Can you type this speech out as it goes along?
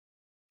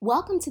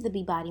Welcome to the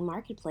Beebody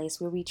Marketplace,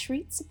 where we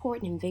treat, support,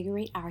 and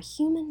invigorate our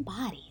human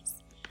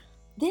bodies.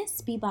 This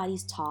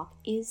Beebody's Talk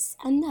is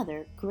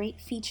another great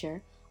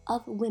feature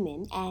of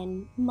women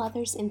and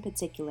mothers in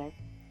particular.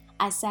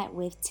 I sat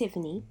with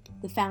Tiffany,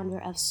 the founder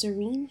of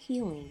Serene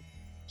Healing.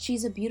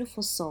 She's a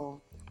beautiful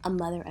soul, a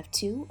mother of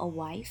two, a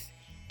wife,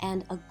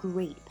 and a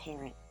great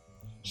parent.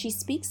 She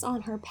speaks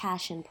on her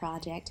passion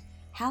project,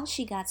 how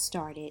she got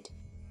started,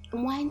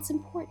 and why it's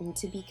important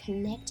to be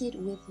connected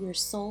with your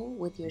soul,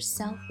 with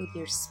yourself, with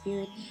your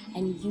spirit,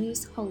 and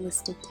use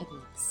holistic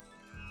techniques.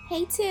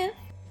 Hey, Tiff,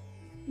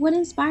 what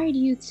inspired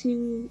you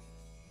to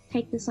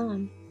take this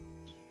on?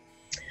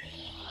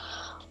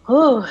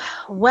 I've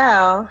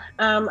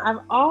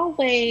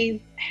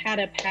always had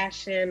a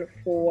passion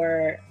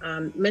for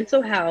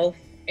mental health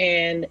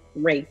and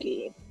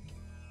Reiki.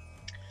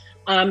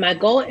 My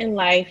goal in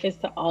life is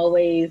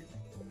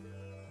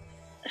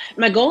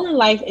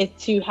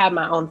to have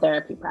my own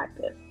therapy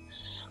practice.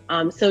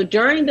 So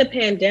during the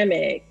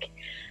pandemic,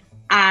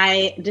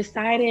 I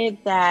decided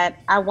that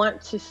I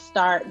want to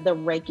start the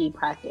Reiki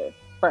practice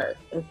first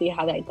and see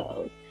how that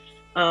goes.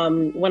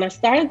 When I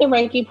started the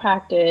Reiki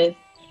practice,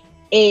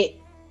 it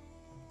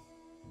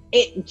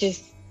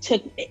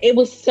it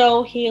was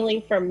so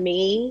healing for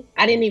me.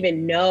 I didn't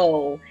even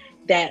know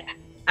that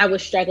I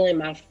was struggling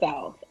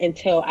myself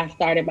until I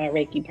started my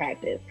Reiki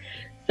practice.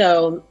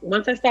 So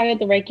once I started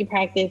the Reiki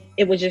practice,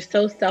 it was just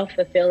so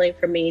self-fulfilling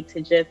for me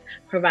to just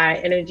provide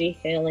energy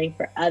healing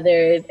for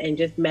others and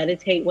just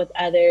meditate with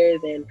others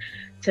and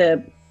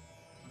to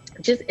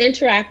just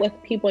interact with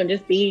people and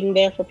just being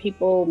there for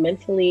people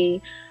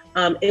mentally.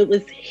 It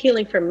was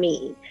healing for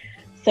me.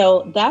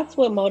 So that's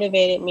what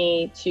motivated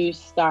me to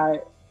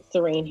start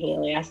Serene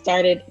Healing. I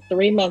started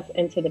 3 months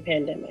into the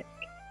pandemic.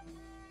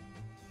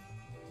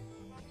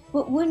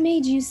 But what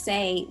made you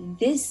say,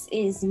 this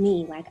is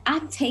me? Like,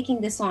 I'm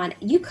taking this on.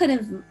 You could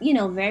have,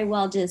 very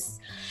well just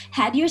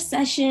had your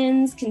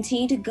sessions,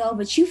 continue to go,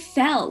 but you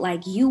felt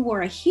like you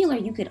were a healer.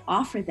 You could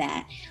offer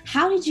that.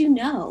 How did you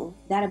know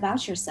that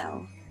about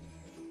yourself?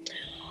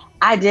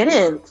 I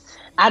didn't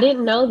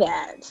know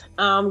that.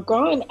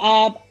 Growing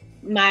up,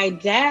 my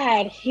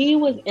dad, he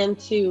was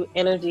into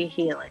energy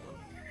healing.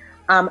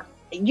 As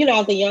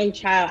a young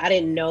child, I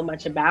didn't know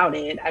much about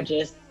it. I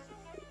just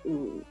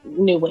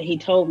knew what he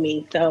told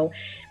me. So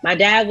my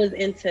dad was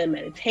into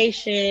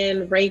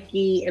meditation,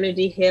 Reiki,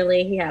 energy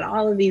healing. He had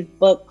all of these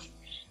books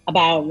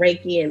about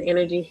Reiki and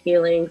energy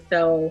healing.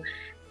 So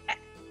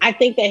I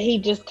think that he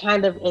just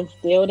kind of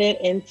instilled it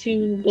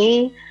into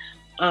me.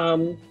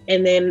 And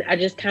then I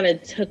just kind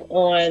of took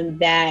on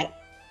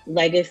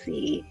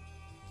legacy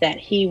that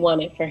he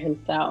wanted for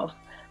himself.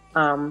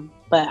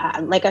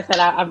 Like I said,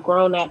 I've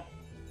grown up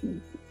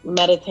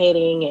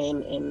meditating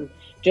and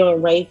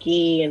doing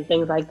Reiki and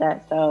things like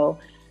that. So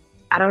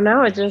I don't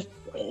know,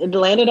 it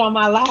landed on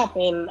my lap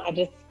and I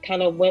just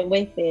kind of went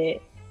with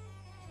it.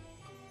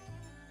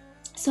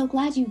 So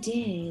glad you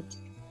did.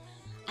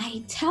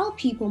 I tell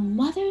people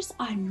mothers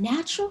are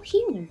natural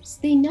healers.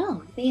 They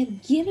know. They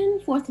have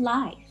given forth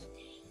life.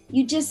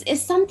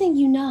 It's something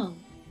you know.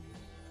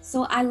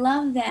 So I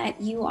love that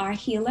you are a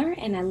healer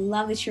and I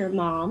love that you're a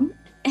mom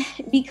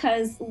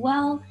because,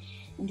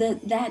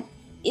 that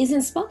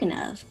isn't spoken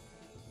of.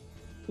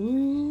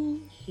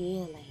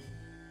 Healing.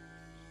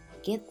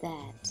 Get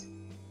that.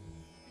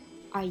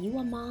 Are you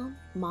a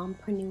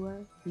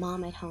mompreneur,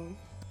 mom at home?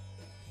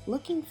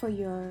 Looking for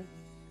your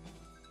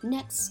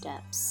next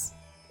steps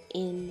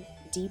in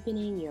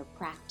deepening your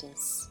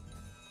practice,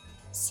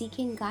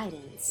 seeking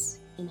guidance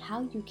in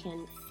how you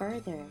can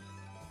further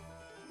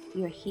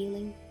your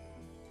healing?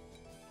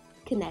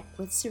 Connect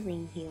with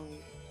Serene Healing.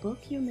 Book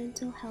your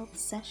mental health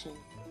session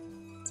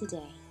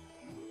today.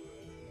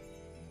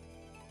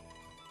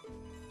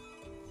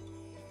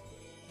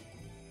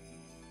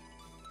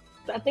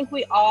 I think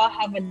we all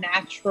have a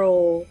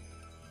natural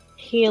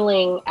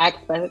healing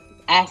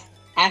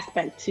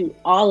aspect to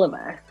all of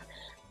us.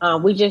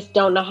 We just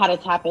don't know how to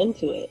tap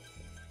into it.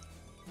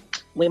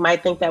 We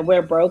might think that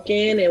we're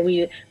broken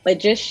but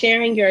just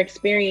sharing your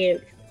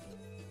experience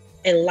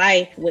in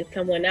life with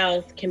someone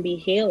else can be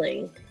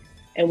healing.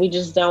 And we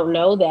just don't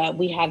know that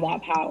we have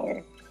that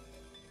power.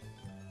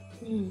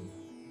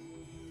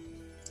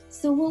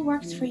 So what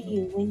works for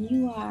you when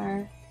you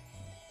are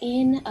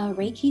in a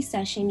Reiki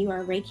session? You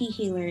are a Reiki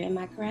healer, am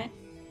I correct?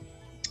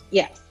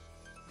 Yes.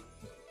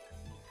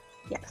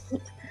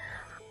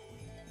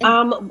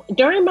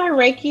 During my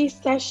Reiki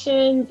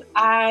sessions,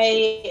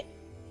 I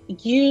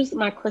use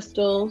my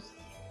crystals.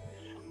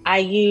 I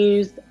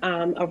use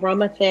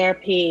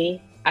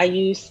aromatherapy. I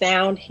use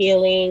sound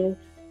healing,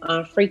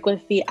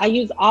 frequency. I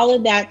use all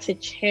of that to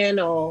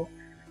channel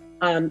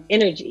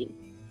energy.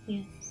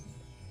 Yes.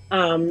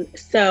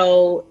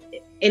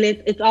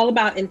 It's all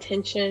about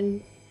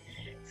intention.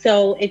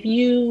 So if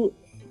you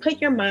put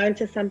your mind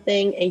to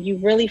something and you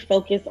really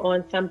focus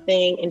on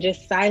something and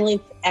just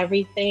silence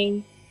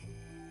everything,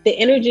 the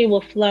energy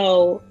will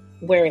flow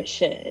where it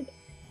should.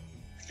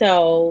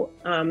 So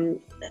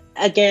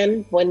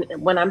again,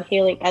 when I'm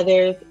healing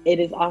others, it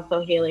is also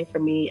healing for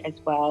me as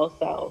well.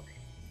 So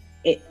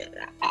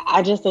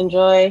I just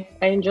enjoy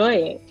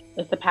it.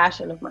 It's a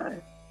passion of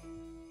mine.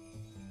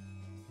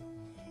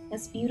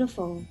 That's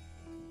beautiful.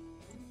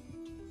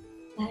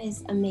 That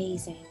is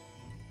amazing.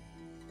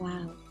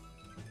 Wow.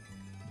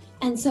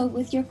 And so,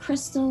 with your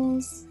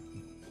crystals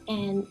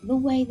and the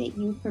way that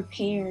you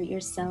prepare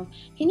yourself,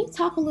 can you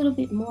talk a little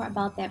bit more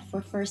about that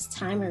for first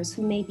timers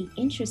who may be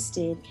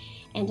interested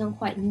and don't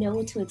quite know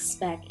what to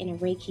expect in a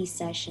Reiki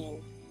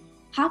session?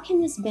 How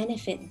can this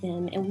benefit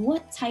them, and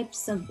what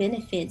types of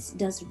benefits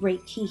does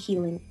Reiki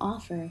healing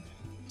offer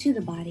to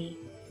the body?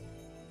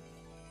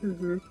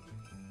 Hmm.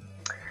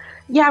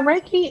 Yeah,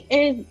 Reiki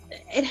is,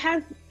 it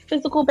has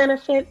physical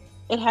benefits,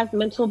 it has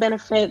mental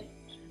benefits,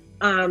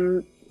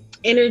 um,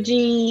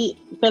 energy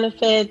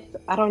benefits.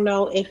 I don't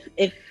know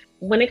if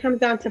when it comes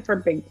down to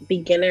for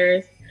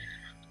beginners,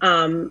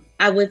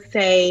 I would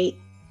say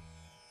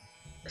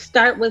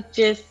start with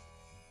just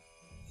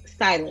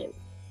silence.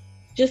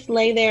 Just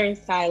lay there in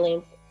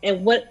silence,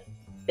 and what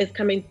is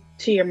coming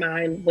to your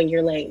mind when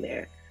you're laying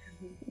there?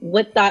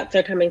 What thoughts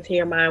are coming to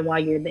your mind while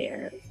you're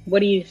there?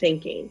 What are you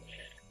thinking?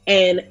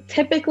 And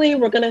typically,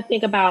 we're going to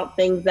think about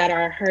things that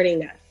are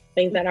hurting us,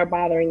 things that are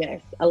bothering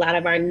us, a lot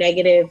of our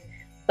negative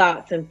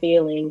thoughts and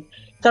feelings.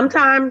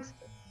 Sometimes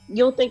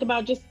you'll think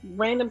about just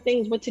random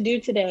things, what to do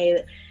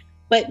today,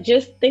 but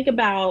just think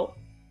about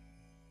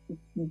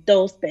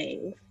those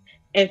things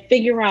and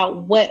figure out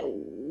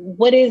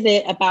what is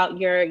it about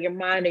your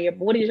mind, or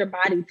what is your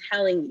body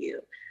telling you.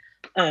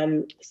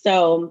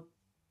 So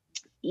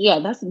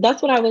yeah,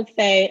 that's what I would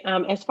say.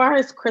 As far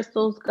as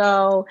crystals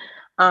go,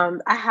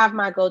 I have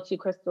my go-to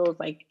crystals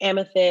like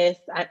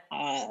amethyst,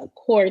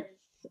 quartz,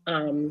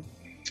 um,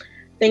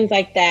 things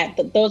like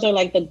that. Those are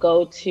like the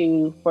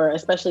go-to for,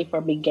 especially for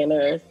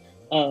beginners.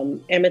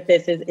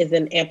 Amethyst is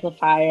an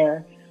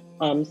amplifier.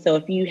 So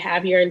if you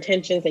have your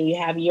intentions and you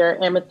have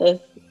your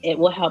amethyst, it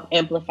will help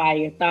amplify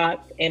your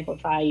thoughts,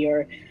 amplify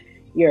your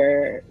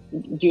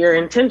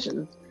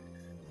intentions.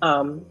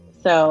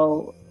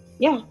 So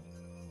yeah.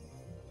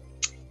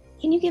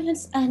 Can you give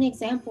us an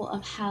example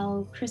of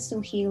how crystal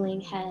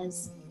healing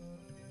has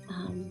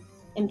um,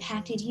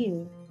 impacted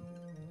you?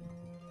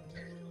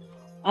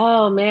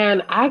 Oh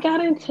man, I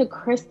got into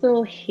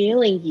crystal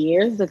healing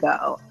years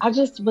ago. I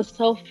just was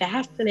so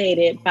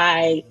fascinated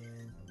by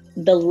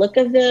the look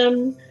of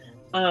them,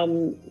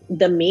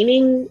 the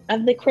meaning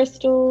of the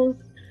crystals.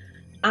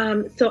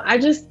 So I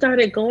just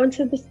started going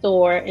to the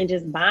store and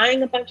just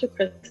buying a bunch of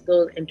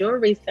crystals and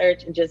doing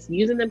research and just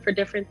using them for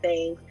different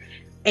things.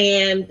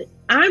 And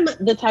I'm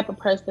the type of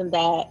person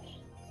that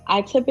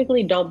I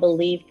typically don't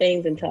believe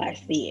things until I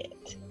see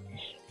it.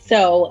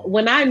 So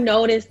when I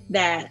noticed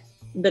that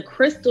the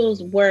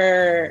crystals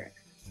were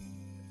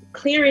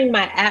clearing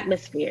my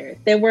atmosphere,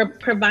 they were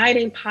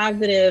providing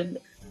positive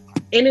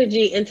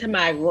energy into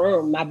my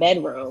room, my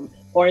bedroom,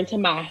 or into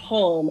my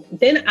home,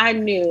 then I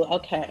knew,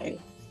 okay,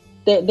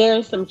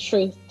 there's some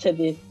truth to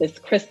this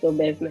crystal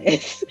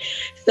business.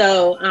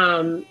 So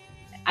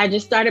I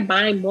just started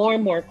buying more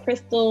and more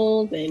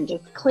crystals and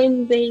just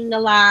cleansing a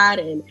lot,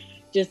 and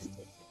just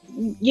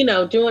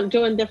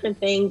doing different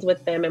things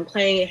with them and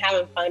playing and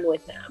having fun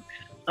with them.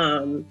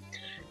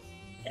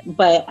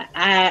 But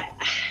I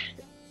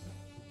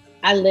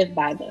live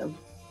by them.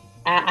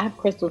 I have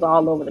crystals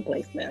all over the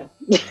place now.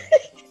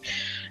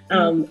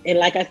 And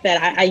like I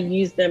said, I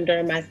use them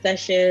during my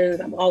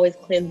sessions. I'm always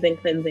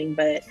cleansing,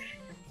 but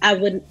I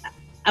would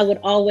I would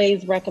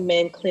always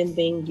recommend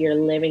cleansing your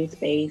living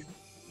space,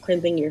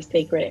 cleansing your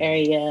sacred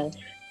area,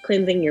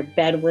 cleansing your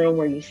bedroom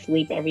where you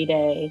sleep every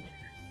day.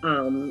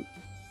 Um,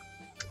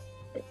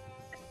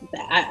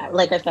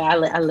 like I said,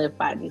 I live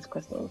by these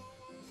crystals.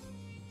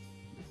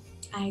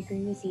 I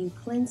agree with you.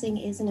 Cleansing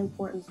is an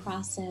important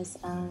process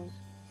of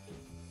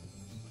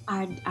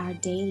our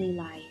daily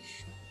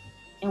life.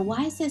 And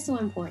why is this so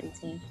important,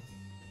 Tiff?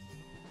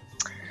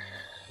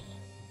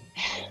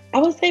 I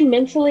would say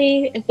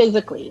mentally and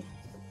physically.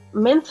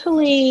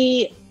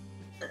 Mentally,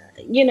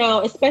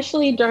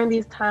 especially during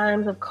these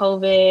times of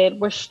COVID,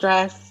 we're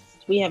stressed,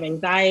 we have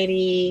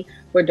anxiety,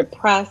 we're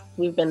depressed,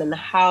 we've been in the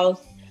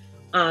house.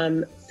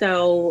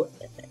 So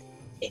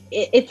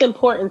it's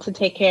important to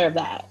take care of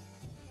that.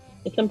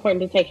 It's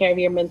important to take care of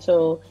your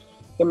mental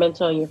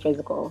and your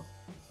physical.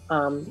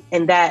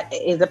 And that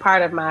is a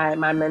part of my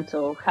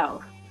mental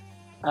health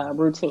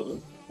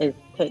routine, is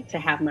to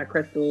have my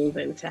crystals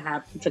and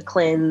to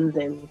cleanse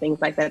and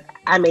things like that.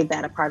 I made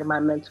that a part of my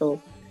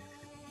mental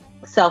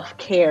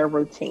self-care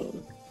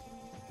routine.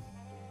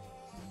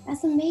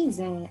 That's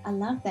amazing. I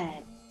love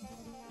that.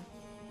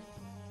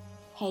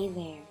 Hey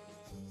there.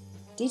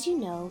 Did you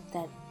know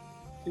that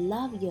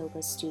Love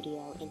Yoga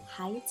Studio in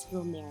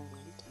Hyattsville,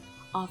 Maryland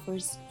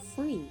offers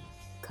free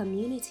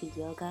community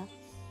yoga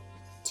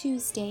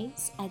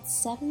Tuesdays at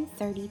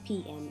 7:30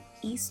 p.m.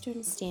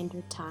 Eastern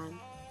Standard Time?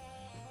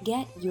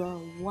 Get your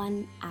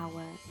 1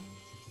 hour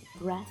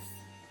breath,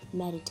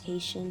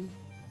 meditation,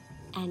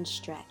 and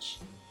stretch.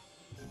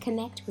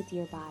 Connect with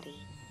your body.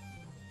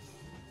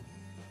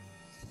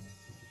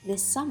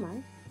 This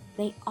summer,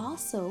 they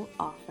also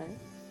offer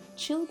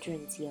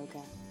children's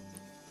yoga.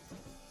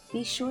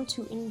 be sure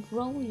to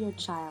enroll your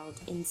child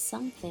in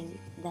something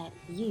that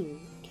you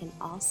can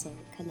also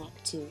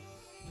connect to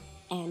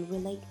and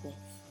relate with.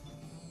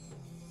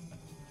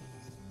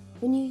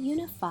 When you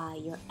unify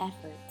your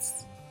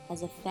efforts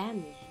as a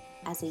family,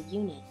 as a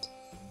unit,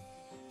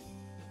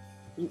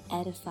 you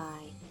edify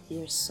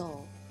your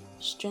soul,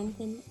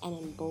 strengthen and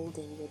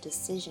embolden your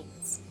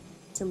decisions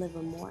to live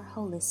a more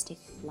holistic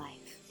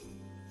life.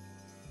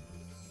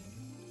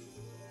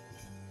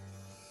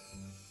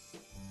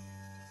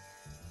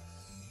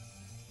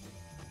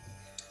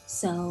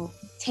 So,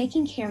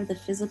 taking care of the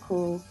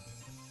physical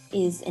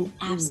is an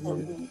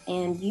absolute,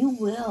 and you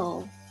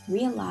will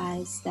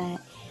realize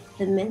that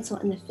the mental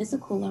and the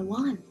physical are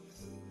one.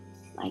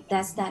 Like,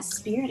 that's that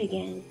spirit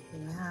again.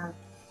 Yeah.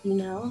 You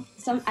know,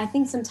 I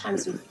think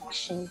sometimes we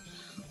question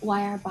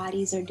why our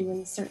bodies are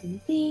doing certain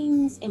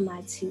things. Am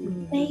I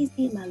too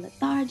lazy? Am I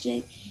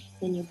lethargic?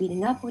 Then you're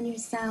beating up on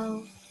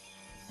yourself.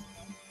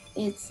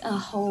 It's a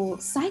whole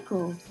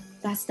cycle.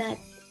 That's that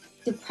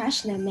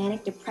depression, that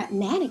manic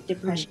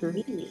depression,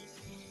 really.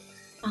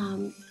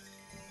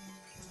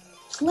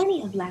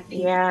 Plenty of Black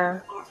people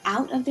are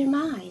out of their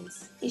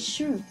minds. It's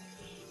true.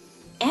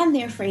 And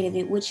they're afraid of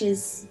it, which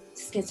is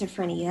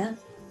schizophrenia.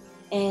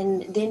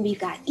 And then we've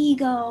got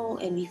ego,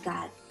 and we've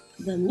got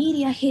the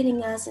media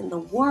hitting us, and the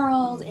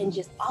world, and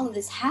just all of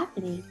this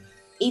happening.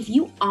 If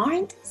you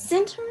aren't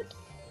centered,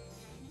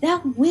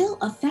 that will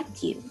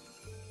affect you.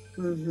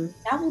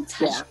 That will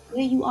touch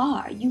where you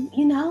are.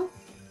 You know?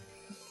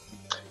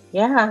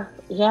 Yeah,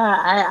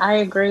 I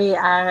agree.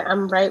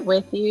 I'm right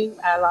with you.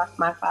 I lost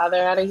my father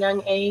at a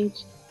young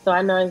age, so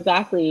I know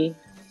exactly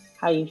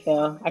how you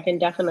feel. I can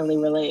definitely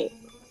relate.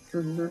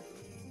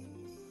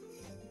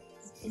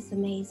 It's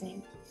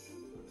amazing.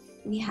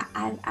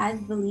 I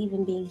believe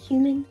in being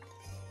human,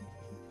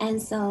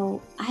 and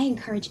so I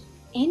encourage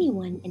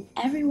anyone and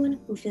everyone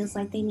who feels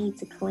like they need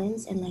to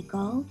cleanse and let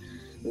go.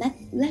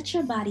 Let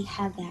your body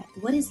have that.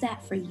 What is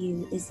that for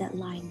you? Is that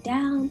lying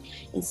down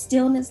in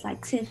stillness,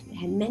 like Tiff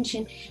had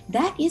mentioned?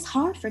 That is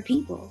hard for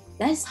people.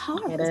 That's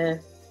hard. It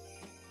is.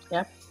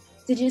 Yep.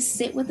 To just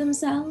sit with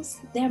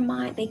themselves, their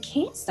mind, they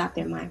can't stop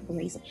their mind from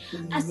racing.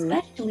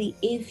 Especially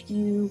if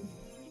you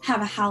have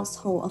a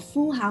household, a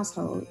full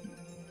household.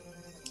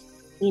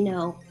 You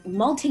know,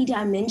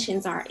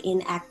 multi-dimensions are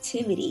in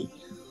activity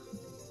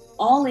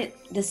all at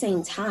the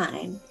same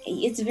time.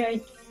 It's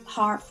very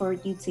hard for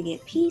you to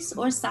get peace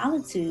or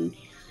solitude,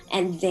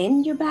 and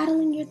then you're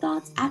battling your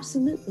thoughts.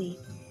 Absolutely.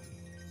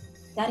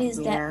 That's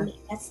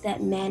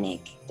that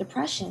manic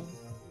depression.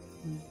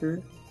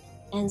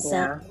 And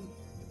so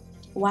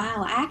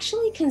wow, I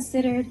actually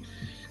considered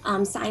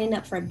signing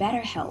up for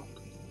BetterHelp.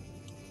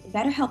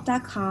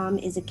 BetterHelp.com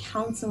is a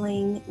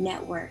counseling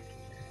network,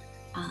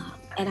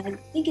 and I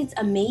think it's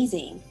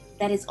amazing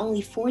that it's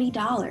only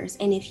 $40,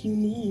 and if you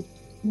need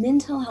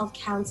mental health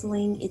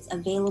counseling, it's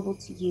available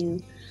to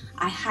you.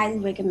 I highly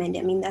recommend it.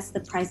 I mean, that's the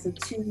price of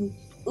 2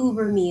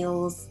 Uber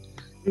meals,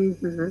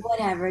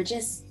 whatever.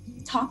 Just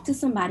talk to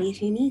somebody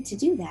if you need to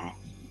do that.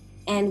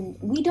 And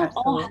we don't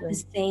all have the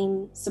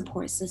same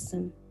support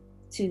system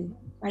too,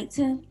 right,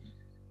 Tiff?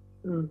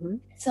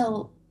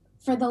 So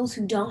for those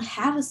who don't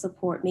have a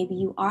support, maybe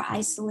you are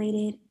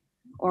isolated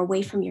or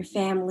away from your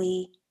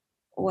family,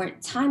 or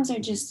times are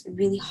just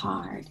really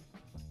hard.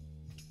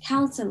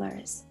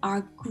 Counselors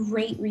are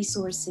great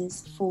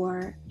resources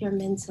for your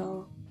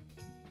mental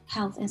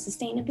health and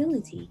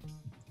sustainability.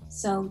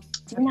 So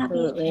do not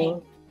be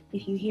ashamed.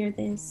 If you hear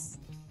this,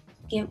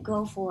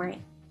 go for it.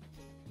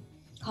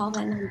 Call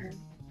that number.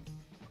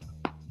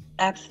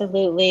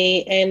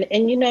 Absolutely.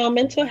 And you know,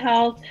 mental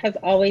health has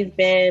always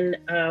been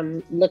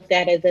looked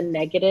at as a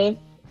negative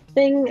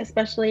thing,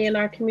 especially in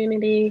our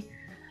community.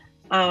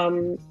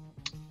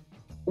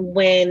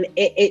 When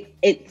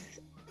it's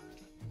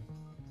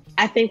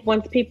I think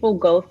once people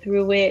go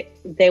through it,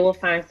 they will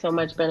find so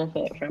much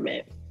benefit from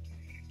it.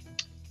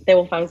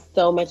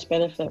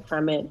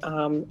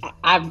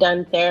 I've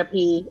done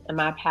therapy in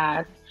my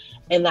past,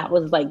 and that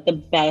was like the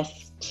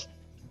best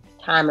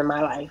time in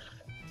my life.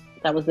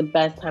 That was the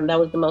best time. That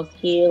was the most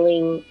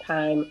healing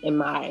time in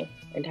my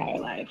entire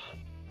life.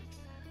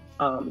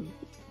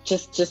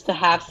 Just to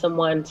have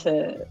someone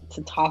to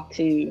talk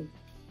to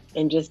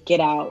and just get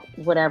out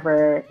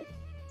whatever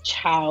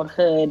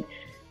childhood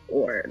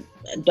or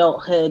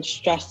adulthood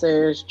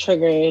stressors,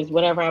 triggers,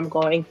 whatever I'm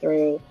going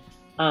through,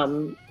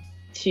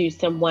 to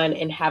someone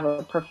and have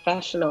a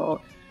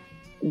professional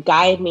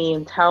guide me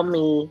and tell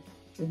me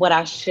what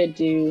I should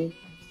do,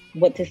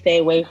 what to stay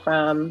away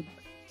from.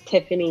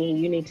 Tiffany,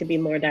 you need to be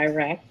more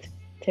direct.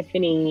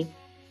 Tiffany,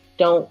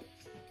 don't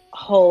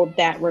hold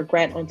that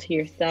regret onto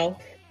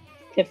yourself.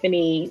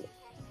 Tiffany,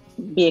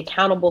 be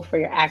accountable for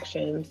your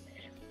actions.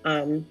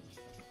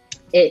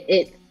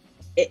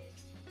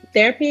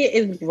 Therapy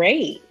is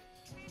great.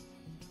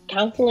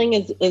 Counseling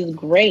is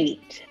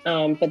great,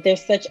 but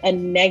there's such a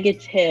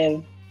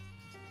negative.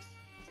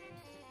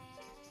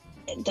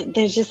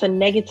 There's just a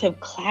negative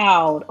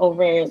cloud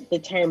over the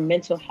term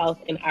mental health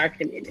in our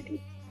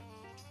community.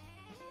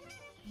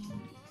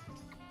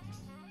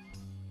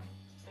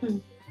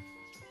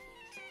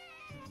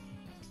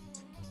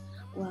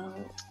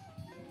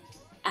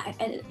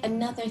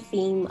 Another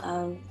theme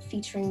of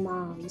featuring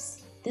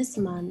moms this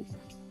month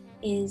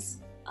is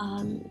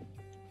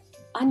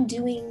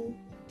undoing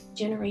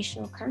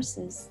generational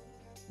curses.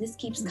 This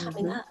keeps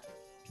coming up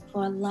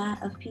for a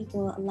lot of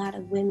people, a lot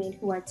of women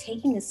who are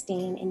taking a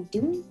stand and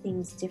doing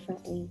things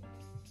differently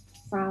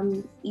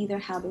from either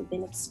how they've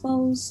been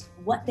exposed,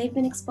 what they've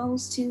been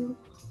exposed to,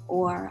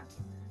 or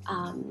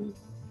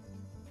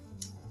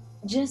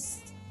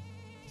just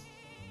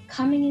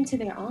coming into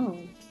their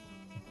own.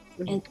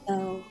 And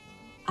so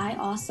I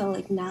also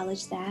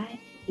acknowledge that,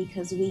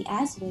 because we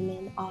as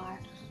women are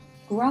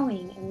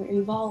growing and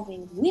we're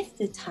evolving with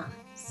the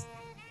times.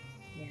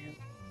 Yeah.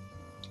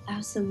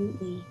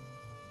 Absolutely.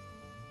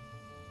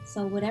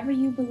 So whatever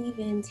you believe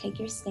in, take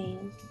your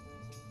stand.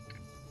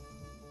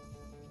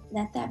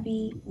 Let that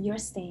be your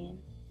stand.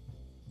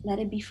 Let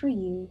it be for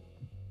you,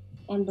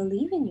 and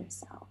believe in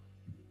yourself.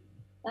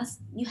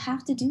 You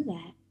have to do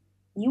that.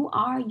 You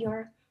are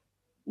your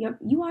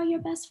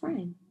best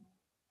friend.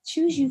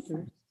 Choose you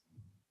first.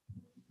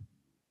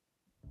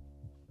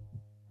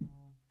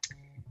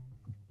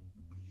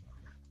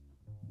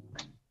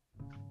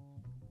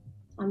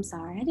 I'm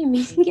sorry, I didn't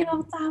mean to get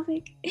off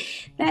topic.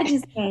 That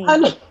just came.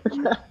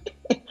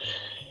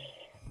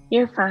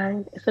 You're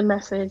fine. It's a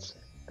message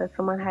that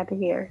someone had to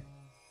hear.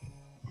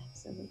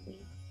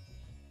 Absolutely.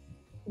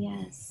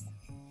 Yes.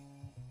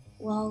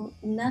 Well,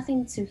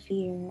 nothing to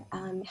fear.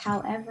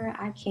 However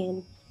I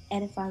can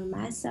edify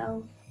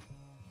myself,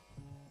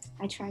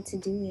 I try to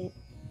do it.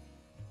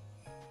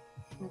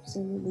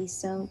 Absolutely.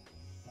 So,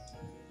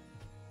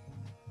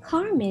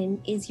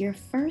 Carmen is your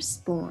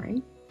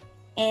firstborn,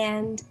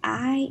 and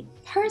I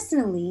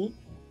personally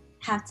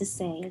have to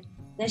say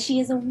that she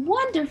is a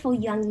wonderful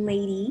young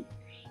lady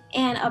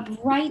and a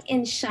bright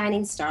and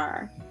shining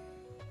star.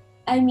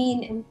 I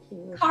mean,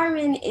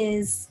 Carmen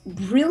is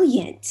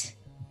brilliant.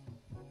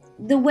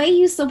 The way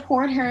you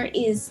support her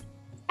is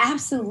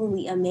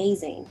absolutely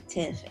amazing,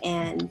 Tiff.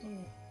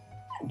 And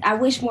I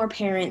wish more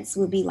parents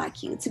would be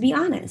like you, to be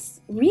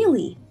honest.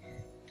 Really.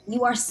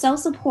 You are so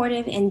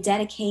supportive and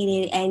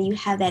dedicated, and you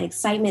have that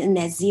excitement and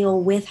that zeal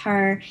with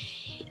her.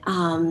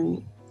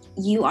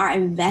 You are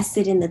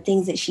invested in the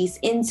things that she's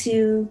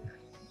into.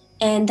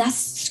 And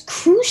that's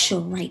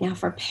crucial right now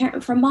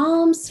for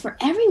moms, for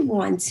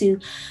everyone, to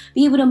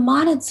be able to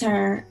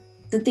monitor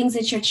the things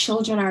that your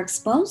children are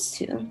exposed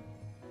to.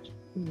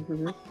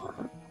 Mm-hmm.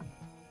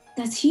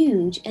 That's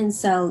huge. And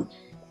so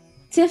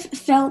Tiff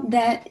felt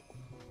that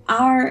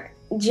our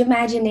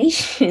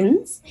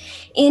imaginations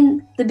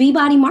in the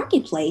Beebody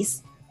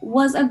Marketplace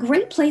was a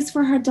great place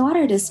for her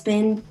daughter to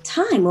spend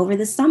time over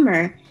the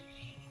summer.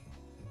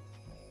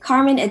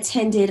 Carmen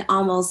attended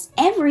almost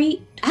I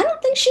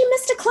don't think she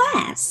missed a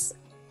class.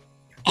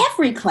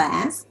 Every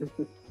class.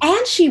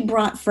 And she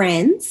brought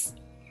friends.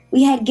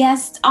 We had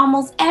guests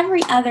almost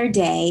every other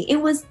day. It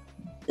was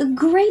a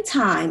great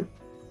time.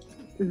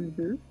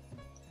 Mm-hmm.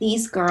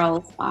 These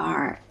girls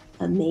are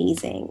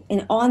amazing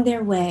and on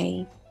their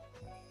way.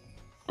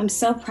 I'm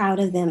so proud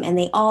of them, and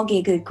they all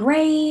get good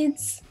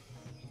grades.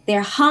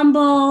 They're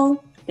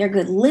humble. They're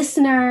good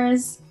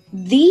listeners.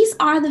 These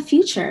are the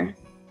future.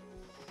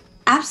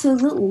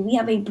 Absolutely. We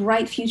have a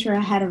bright future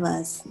ahead of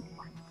us.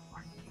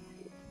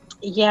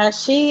 Yeah,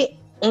 she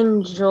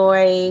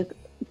enjoys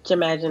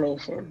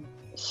imagination.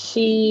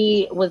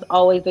 She was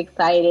always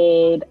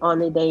excited on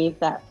the days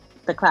that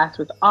the class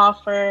was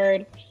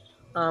offered.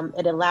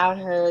 It allowed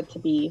her to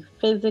be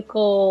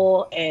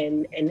physical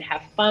and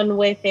have fun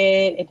with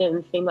it. It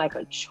didn't seem like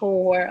a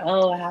chore.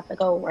 Oh, I have to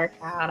go work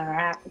out, or I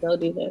have to go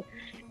do this.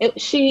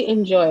 She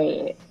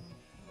enjoyed it.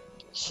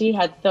 She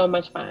had so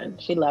much fun.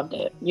 She loved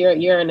it. You're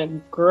a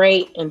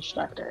great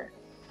instructor.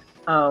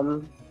 I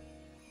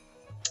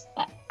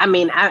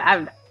mean,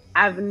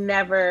 I've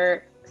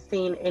never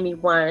seen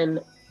anyone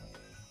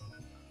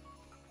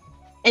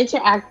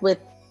interact with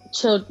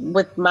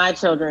my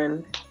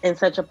children in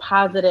such a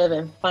positive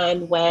and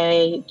fun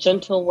way,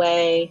 gentle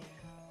way.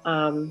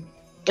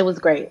 It was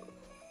great.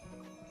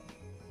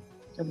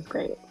 It was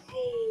great.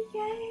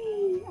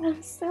 Yay!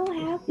 I'm so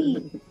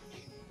happy.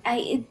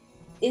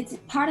 It's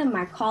part of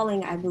my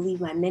calling, I believe,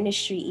 my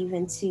ministry,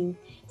 even to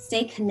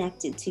stay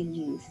connected to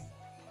youth.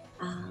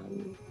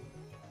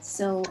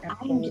 So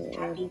I'm just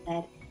happy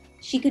that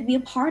she could be a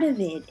part of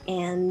it,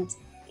 and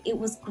it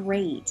was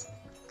great.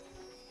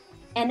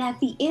 And at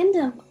the end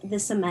of the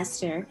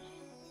semester,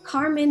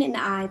 Carmen and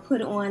I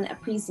put on a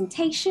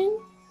presentation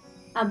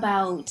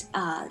about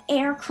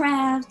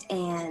aircraft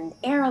and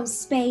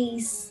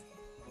aerospace.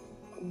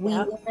 We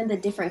learned the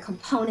different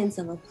components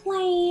of a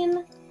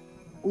plane.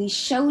 We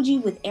showed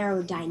you with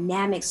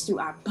aerodynamics through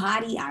our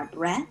body, our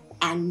breath,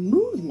 and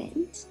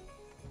movement.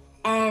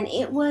 And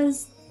it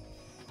was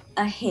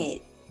a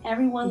hit.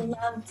 Everyone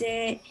loved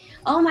it.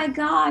 Oh my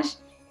gosh,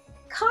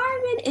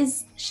 Carmen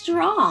is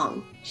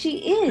strong. She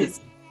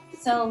is.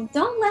 So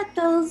don't let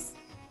those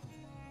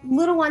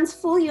little ones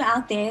fool you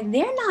out there.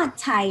 They're not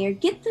tired.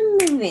 Get them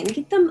moving.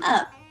 Get them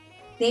up.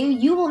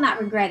 You will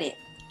not regret it.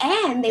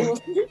 And they will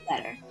sleep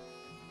better.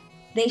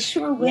 They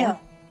sure will. Yeah.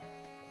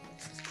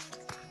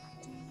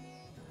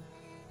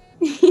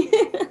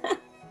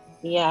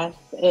 Yes.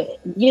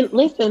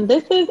 Listen,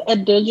 this is a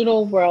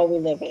digital world we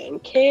live in.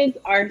 Kids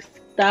are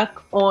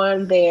stuck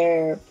on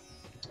their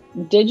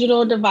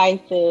digital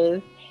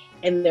devices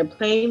and they're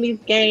playing these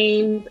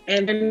games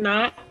and they're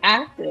not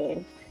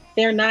active.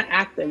 They're not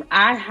active.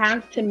 I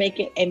have to make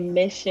it a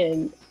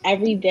mission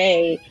every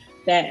day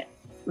that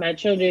my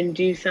children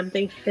do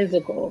something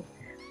physical,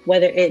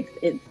 whether it's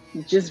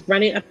just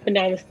running up and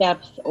down the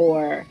steps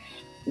or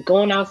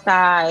going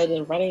outside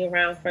and running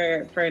around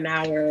for an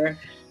hour.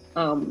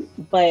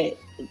 But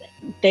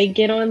they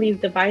get on these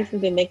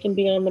devices and they can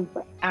be on them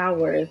for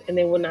hours and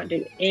they will not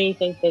do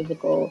anything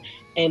physical.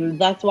 And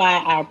that's why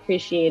I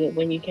appreciated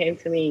when you came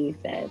to me and you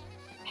said,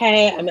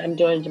 "Hey, I'm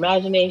doing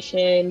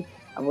Imagination.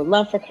 I would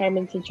love for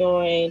Carmen to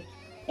join."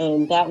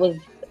 And that was,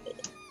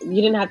 you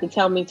didn't have to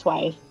tell me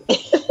twice.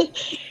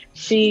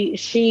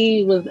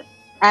 She was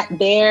at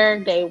there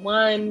day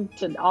one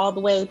to all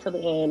the way to the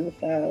end.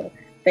 So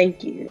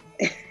thank you.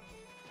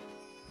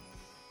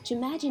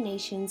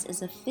 Imaginations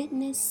is a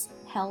fitness,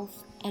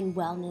 health, and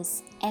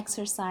wellness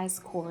exercise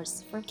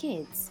course for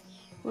kids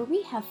where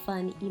we have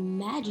fun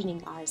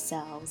imagining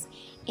ourselves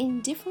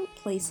in different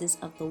places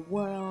of the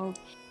world,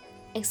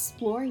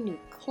 exploring new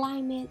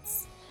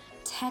climates,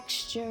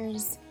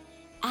 textures,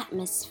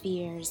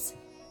 atmospheres,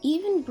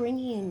 even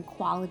bringing in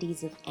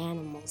qualities of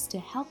animals to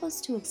help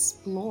us to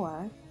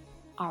explore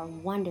our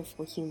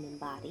wonderful human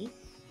body.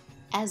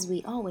 As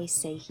we always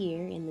say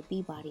here in the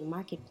B-Body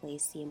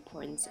Marketplace, the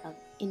importance of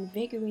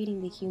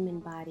invigorating the human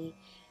body,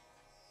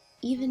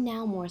 even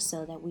now more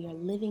so that we are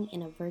living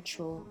in a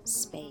virtual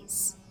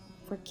space.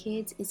 For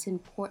kids, it's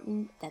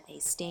important that they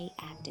stay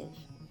active.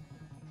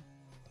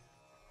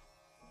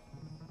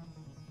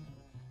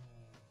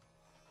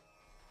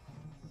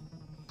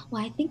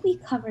 Well, I think we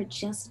covered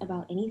just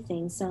about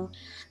anything, so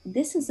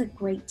this is a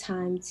great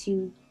time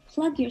to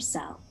plug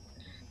yourself.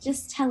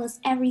 Just tell us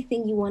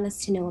everything you want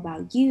us to know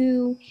about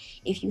you,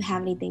 if you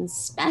have anything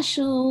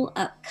special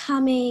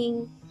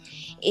upcoming,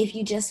 if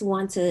you just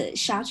want to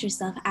shout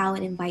yourself out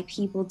and invite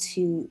people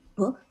to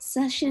book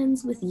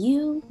sessions with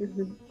you.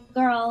 Mhm.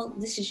 Girl,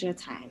 this is your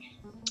time.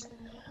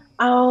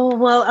 Oh,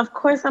 well, of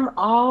course, I'm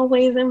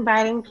always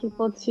inviting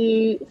people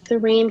to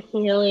Serene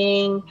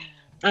Healing.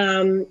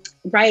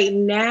 Right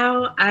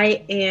now,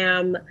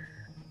 I'm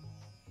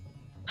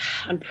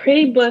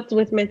pretty booked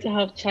with mental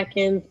health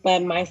check-ins,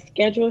 but my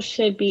schedule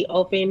should be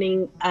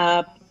opening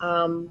up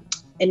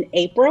in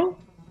April.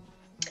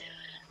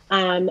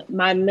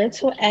 My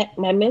mental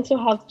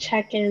health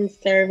check-in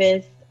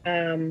service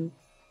um,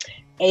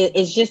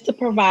 is just to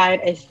provide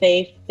a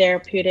safe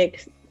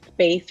therapeutic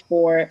space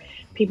for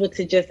people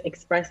to just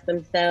express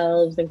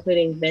themselves,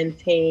 including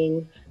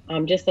venting,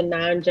 just a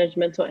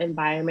non-judgmental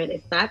environment.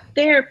 It's not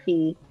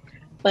therapy,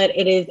 but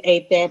it is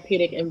a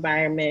therapeutic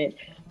environment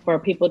for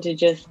people to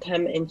just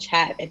come and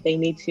chat if they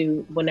need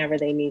to, whenever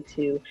they need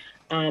to.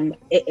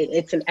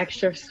 It's an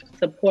extra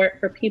support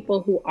for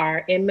people who are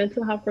in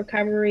mental health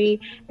recovery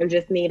and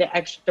just need an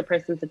extra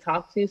person to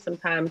talk to.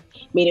 Sometimes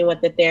meeting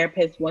with the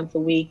therapist once a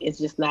week is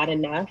just not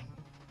enough.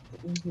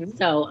 Mm-hmm.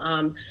 So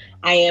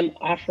I am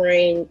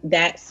offering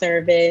that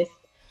service.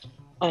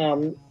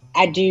 Um,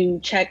 I do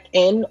check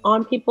in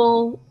on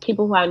people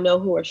who I know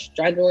who are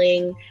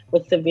struggling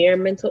with severe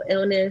mental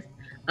illness.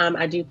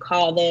 I do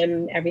call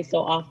them every so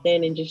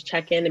often and just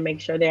check in and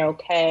make sure they're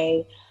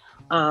okay.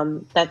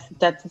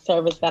 That's a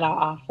service that I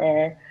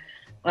offer.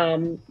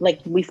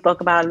 Like we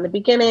spoke about in the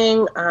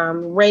beginning,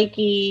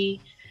 Reiki,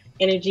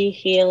 energy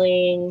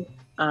healing,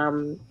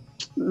 um,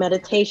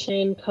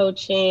 meditation,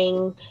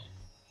 coaching.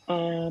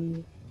 I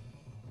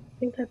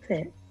think that's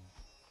it.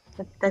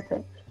 That's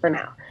it for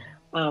now.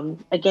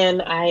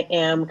 Again, I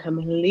am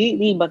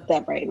completely booked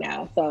up right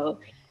now. So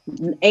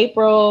in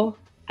April,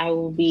 I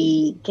will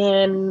be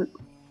again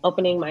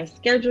opening my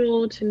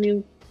schedule to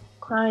new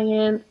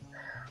clients.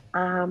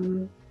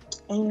 Um,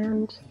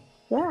 and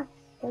yeah,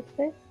 that's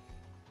it.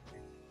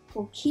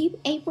 Well, keep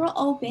April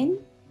open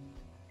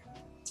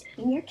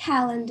in your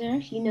calendar.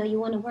 If you know you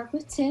want to work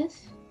with Tiff,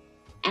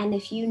 and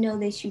if you know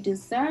that you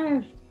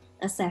deserve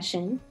a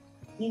session,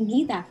 you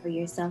need that for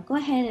yourself. Go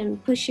ahead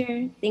and push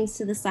your things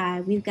to the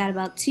side. We've got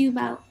about 2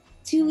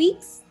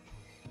 weeks,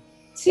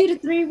 2 to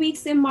 3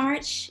 weeks in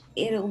March.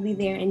 It'll be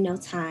there in no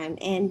time.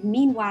 And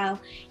meanwhile,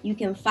 you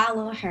can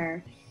follow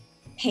her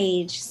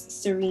page,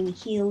 Serene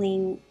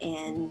Healing,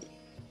 and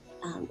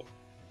um,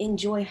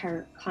 enjoy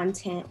her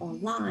content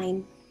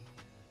online.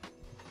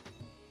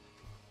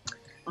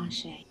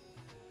 Ashe.